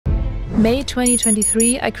May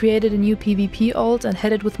 2023, I created a new PvP ult and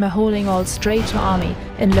headed with my hurling ult straight to army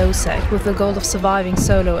in low sec with the goal of surviving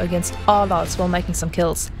solo against all odds while making some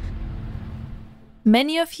kills.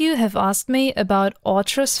 Many of you have asked me about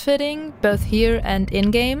Orthrus fitting, both here and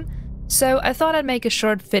in-game, so I thought I'd make a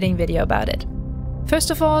short fitting video about it.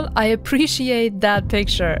 First of all, I appreciate that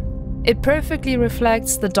picture. It perfectly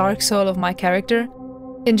reflects the dark soul of my character.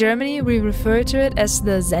 In Germany, we refer to it as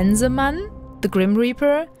the Sensemann, the Grim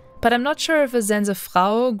Reaper, but I'm not sure if a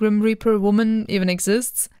Sensefrau, Grim Reaper woman, even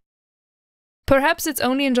exists. Perhaps it's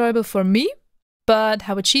only enjoyable for me, but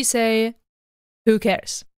how would she say? Who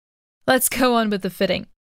cares? Let's go on with the fitting.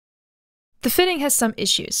 The fitting has some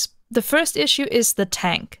issues. The first issue is the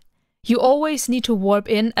tank. You always need to warp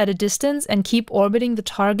in at a distance and keep orbiting the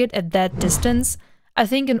target at that distance. I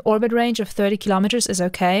think an orbit range of 30 kilometers is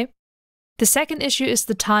okay. The second issue is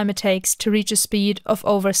the time it takes to reach a speed of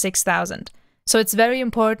over 6,000. So it's very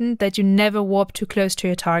important that you never warp too close to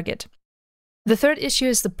your target. The third issue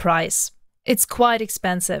is the price. It's quite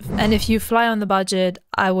expensive, and if you fly on the budget,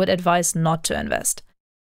 I would advise not to invest.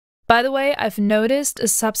 By the way, I've noticed a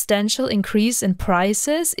substantial increase in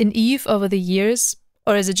prices in EVE over the years,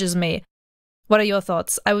 or is it just me? What are your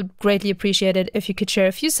thoughts? I would greatly appreciate it if you could share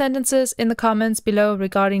a few sentences in the comments below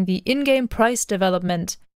regarding the in-game price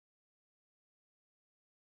development.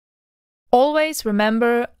 Always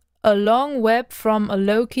remember, a long web from a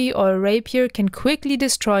Loki or a rapier can quickly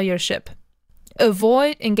destroy your ship.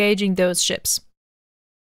 Avoid engaging those ships.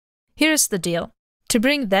 Here's the deal. To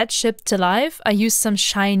bring that ship to life, I used some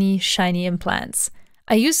shiny implants.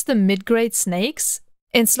 I used the mid-grade snakes.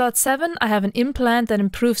 In slot 7, I have an implant that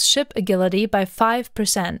improves ship agility by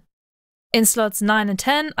 5%. In slots 9 and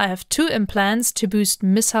 10, I have 2 implants to boost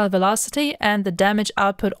missile velocity and the damage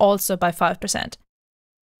output also by 5%.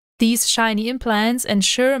 These shiny implants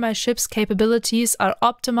ensure my ship's capabilities are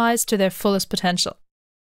optimized to their fullest potential.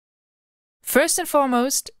 First and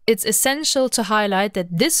foremost, it's essential to highlight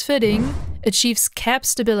that this fitting achieves cap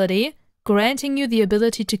stability, granting you the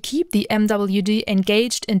ability to keep the MWD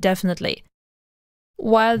engaged indefinitely.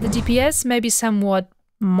 While the DPS may be somewhat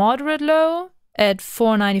moderate low, at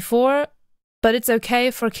 494, but it's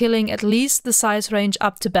okay for killing at least the size range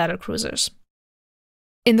up to battlecruisers.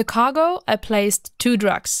 In the cargo, I placed 2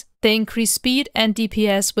 drugs. They increase speed and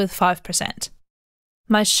DPS with 5%.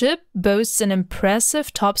 My ship boasts an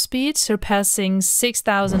impressive top speed surpassing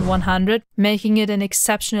 6,100, making it an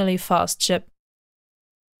exceptionally fast ship.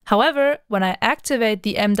 However, when I activate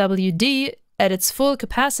the MWD at its full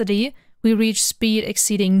capacity, we reach speed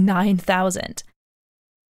exceeding 9,000.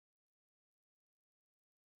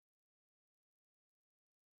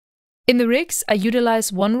 In the rigs, I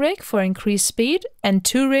utilize 1 rig for increased speed and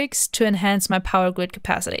 2 rigs to enhance my power grid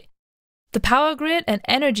capacity. The power grid and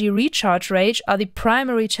energy recharge rate are the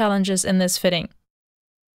primary challenges in this fitting.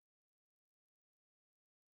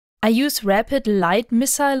 I use rapid light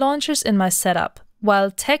missile launchers in my setup.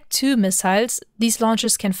 While Tech 2 missiles, these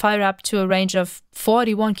launchers can fire up to a range of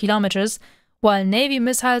 41 kilometers, while Navy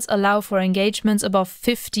missiles allow for engagements above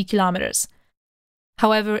 50 kilometers.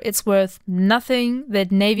 However, it's worth nothing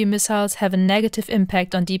that Navy missiles have a negative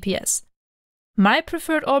impact on DPS. My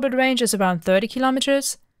preferred orbit range is around 30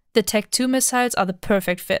 kilometers. The Tech 2 missiles are the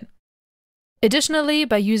perfect fit. Additionally,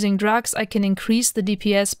 by using drugs, I can increase the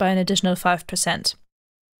DPS by an additional 5%.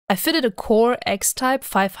 I fitted a core X-Type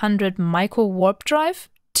 500 micro warp drive,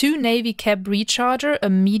 2 Navy cap recharger, a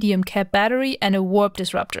medium cap battery, and a warp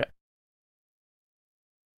disruptor.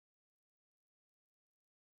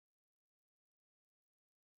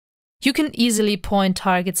 You can easily point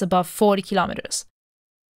targets above 40 kilometers.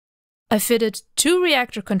 I fitted 2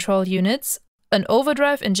 reactor control units, an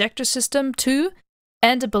overdrive injector system 2,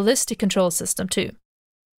 and a ballistic control system 2.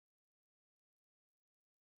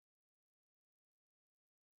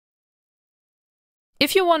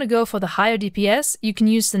 If you want to go for the higher DPS, you can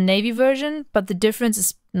use the Navy version, but the difference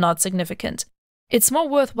is not significant. It's more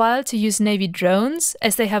worthwhile to use Navy drones,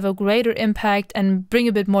 as they have a greater impact and bring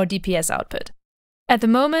a bit more DPS output. At the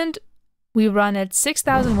moment, we run at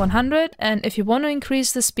 6,100, and if you want to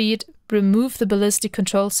increase the speed, remove the ballistic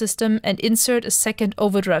control system and insert a second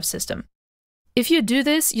overdrive system. If you do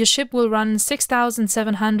this, your ship will run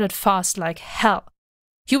 6,700 fast like hell.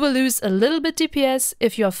 You will lose a little bit DPS.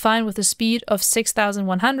 If you are fine with a speed of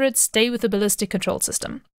 6,100, stay with the ballistic control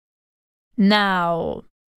system. Now,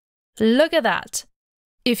 look at that.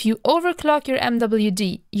 If you overclock your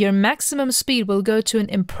MWD, your maximum speed will go to an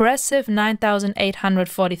impressive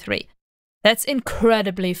 9,843. That's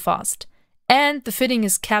incredibly fast. And the fitting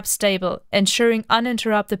is cap stable, ensuring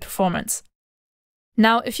uninterrupted performance.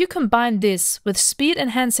 Now, if you combine this with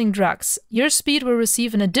speed-enhancing drugs, your speed will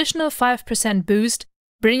receive an additional 5% boost,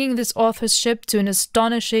 bringing this Orthrus ship to an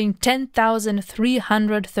astonishing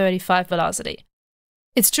 10,335 velocity.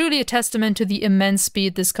 It's truly a testament to the immense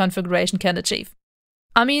speed this configuration can achieve.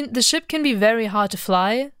 I mean, the ship can be very hard to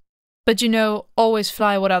fly, but you know, always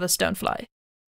fly what others don't fly.